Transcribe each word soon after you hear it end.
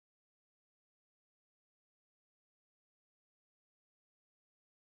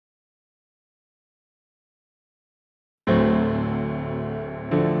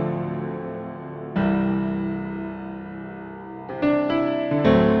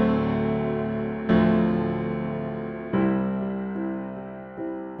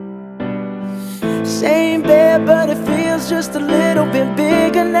but it feels just a little bit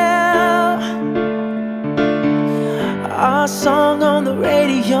bigger now. Our song on the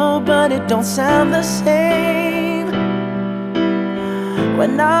radio, but it don't sound the same.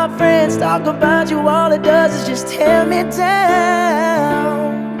 When our friends talk about you, all it does is just tear me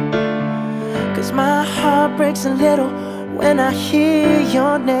down. 'Cause my heart breaks a little when I hear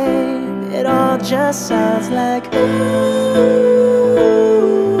your name. It all just sounds like ooh.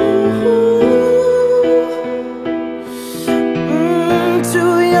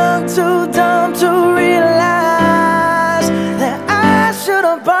 Too young, too dumb to realize that I should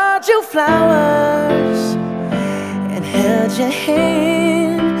have bought you flowers and held your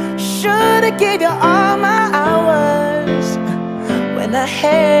hand. Should have gave you all my hours when I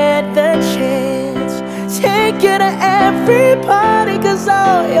had the chance. Take you to every party, 'cause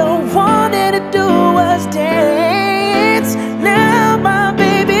all you wanted to do was dance. Now my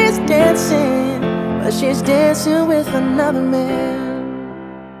baby's dancing, but she's dancing with another man.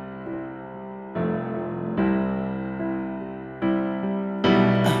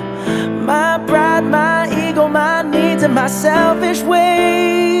 My pride, my ego, my needs, and my selfish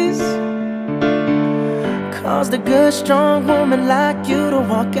ways caused a good, strong woman like you to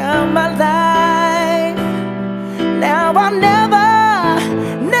walk out my life. Now I'll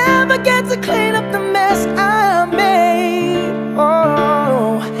never get to clean up the mess I made.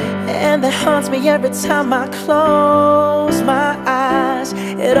 Oh, and that haunts me every time I close my eyes.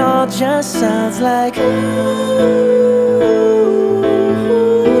 It all just sounds like ooh.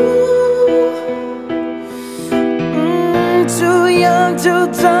 Too young, too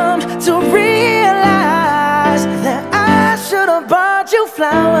dumb to realize that I should have bought you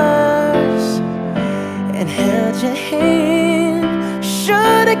flowers and held your hand.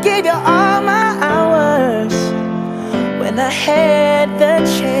 Should have gave you all my hours when I had the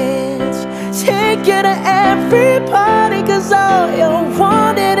chance. Take you to every party, 'cause all you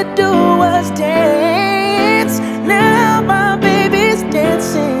wanted to do was dance. Now my baby's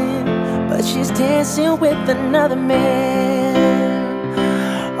dancing, but she's dancing with another man.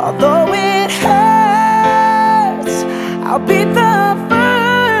 Although it hurts, I'll be the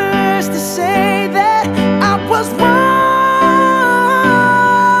first to say that I was wrong.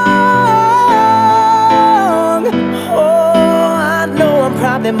 Oh, I know I'm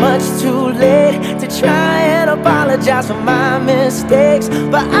probably much too late to try and apologize for my mistakes,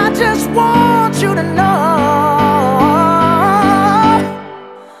 but I just want you to know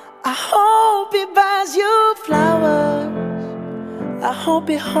I hope he buys you flowers. I hope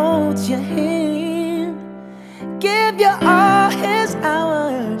he holds your hand, give you all his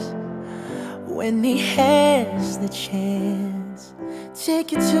hours when he has the chance. Take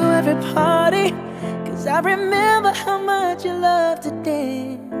you to every party, 'cause I remember how much you love to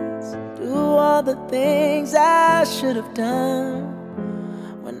dance. Do all the things I should have done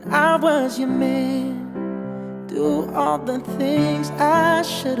when I was your man. Do all the things I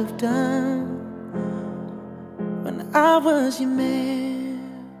should have done when I was your man.